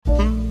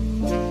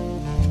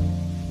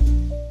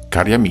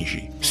Cari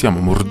amici,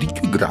 siamo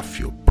Mordicchio e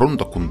Graffio,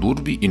 pronto a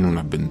condurvi in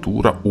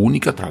un'avventura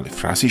unica tra le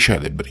frasi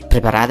celebri.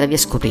 Preparatevi a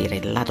scoprire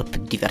il lato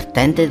più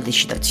divertente delle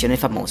citazioni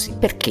famose,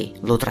 perché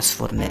lo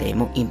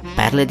trasformeremo in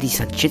perle di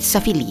saggezza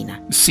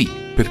filina. Sì,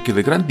 perché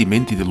le grandi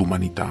menti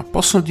dell'umanità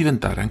possono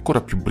diventare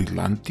ancora più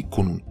brillanti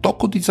con un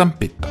tocco di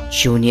zampetta.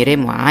 Ci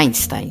uniremo a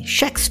Einstein,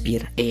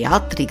 Shakespeare e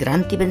altri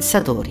grandi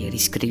pensatori,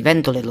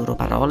 riscrivendo le loro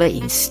parole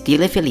in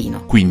stile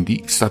felino.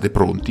 Quindi state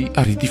pronti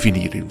a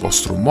ridefinire il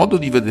vostro modo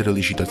di vedere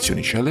le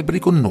citazioni celebri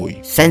con noi.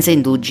 Senza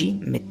indugi,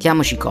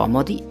 mettiamoci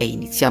comodi e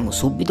iniziamo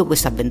subito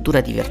questa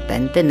avventura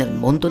divertente nel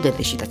mondo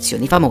delle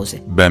citazioni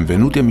famose.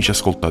 Benvenuti amici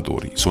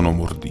ascoltatori, sono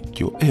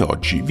Mordicchio e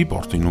oggi vi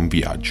porto in un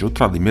viaggio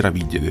tra le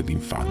meraviglie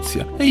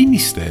dell'infanzia e i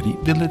misteri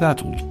dell'età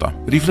adulta.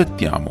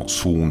 Riflettiamo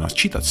su una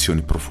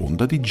citazione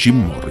profonda di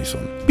Jim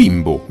Morrison.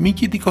 Bimbo, mi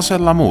chiedi cos'è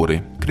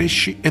l'amore?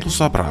 Cresci e lo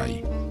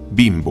saprai.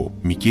 Bimbo,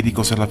 mi chiedi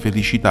cos'è la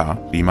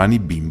felicità? Rimani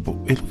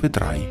bimbo e lo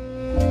vedrai.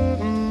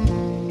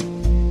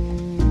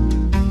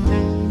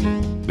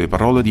 Le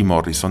parole di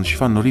Morrison ci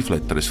fanno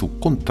riflettere sul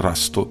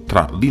contrasto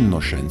tra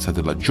l'innocenza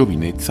della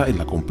giovinezza e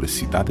la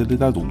complessità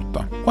dell'età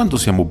adulta. Quando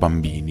siamo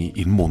bambini,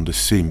 il mondo è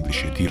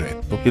semplice e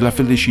diretto e la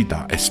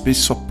felicità è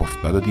spesso a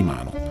portata di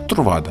mano,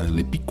 trovata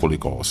nelle piccole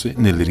cose,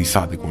 nelle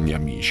risate con gli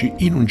amici,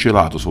 in un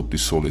gelato sotto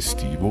il sole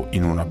estivo,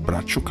 in un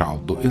abbraccio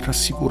caldo e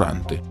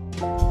rassicurante.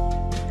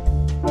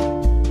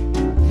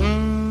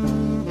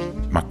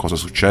 Ma cosa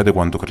succede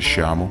quando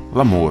cresciamo?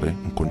 L'amore,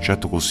 un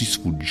concetto così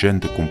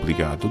sfuggente e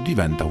complicato,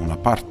 diventa una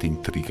parte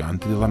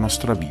intrigante della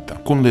nostra vita.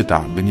 Con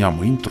l'età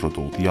veniamo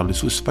introdotti alle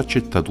sue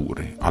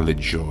sfaccettature, alle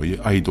gioie,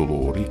 ai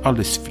dolori,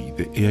 alle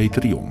sfide e ai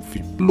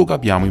trionfi. Lo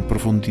capiamo in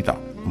profondità,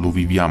 lo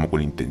viviamo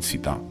con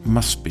intensità,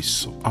 ma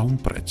spesso a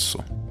un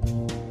prezzo.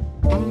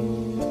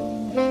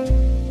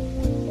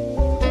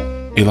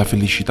 E la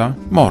felicità?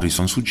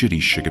 Morrison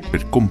suggerisce che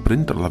per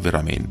comprenderla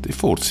veramente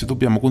forse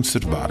dobbiamo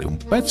conservare un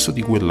pezzo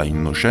di quella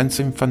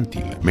innocenza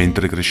infantile.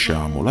 Mentre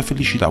cresciamo, la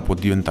felicità può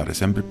diventare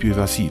sempre più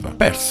evasiva,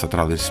 persa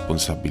tra le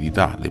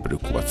responsabilità, le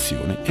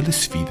preoccupazioni e le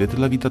sfide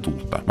della vita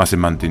adulta. Ma se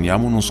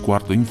manteniamo uno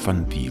sguardo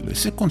infantile,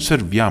 se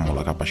conserviamo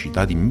la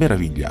capacità di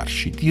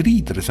meravigliarci, di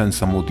ridere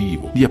senza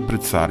motivo, di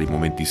apprezzare i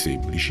momenti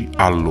semplici,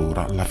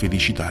 allora la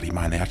felicità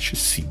rimane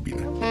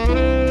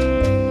accessibile.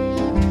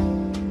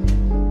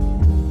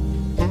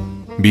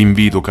 Vi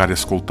invito, cari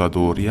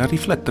ascoltatori, a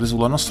riflettere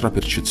sulla nostra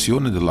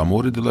percezione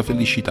dell'amore e della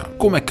felicità.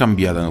 Come è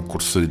cambiata nel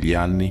corso degli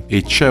anni?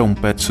 E c'è un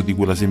pezzo di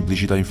quella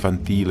semplicità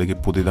infantile che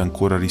potete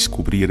ancora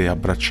riscoprire e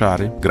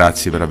abbracciare?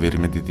 Grazie per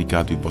avermi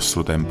dedicato il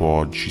vostro tempo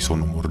oggi,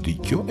 sono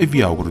Mordicchio e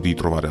vi auguro di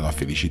trovare la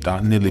felicità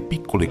nelle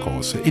piccole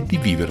cose e di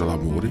vivere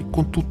l'amore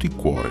con tutto il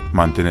cuore,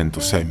 mantenendo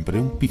sempre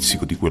un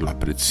pizzico di quella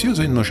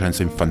preziosa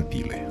innocenza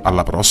infantile.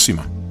 Alla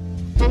prossima!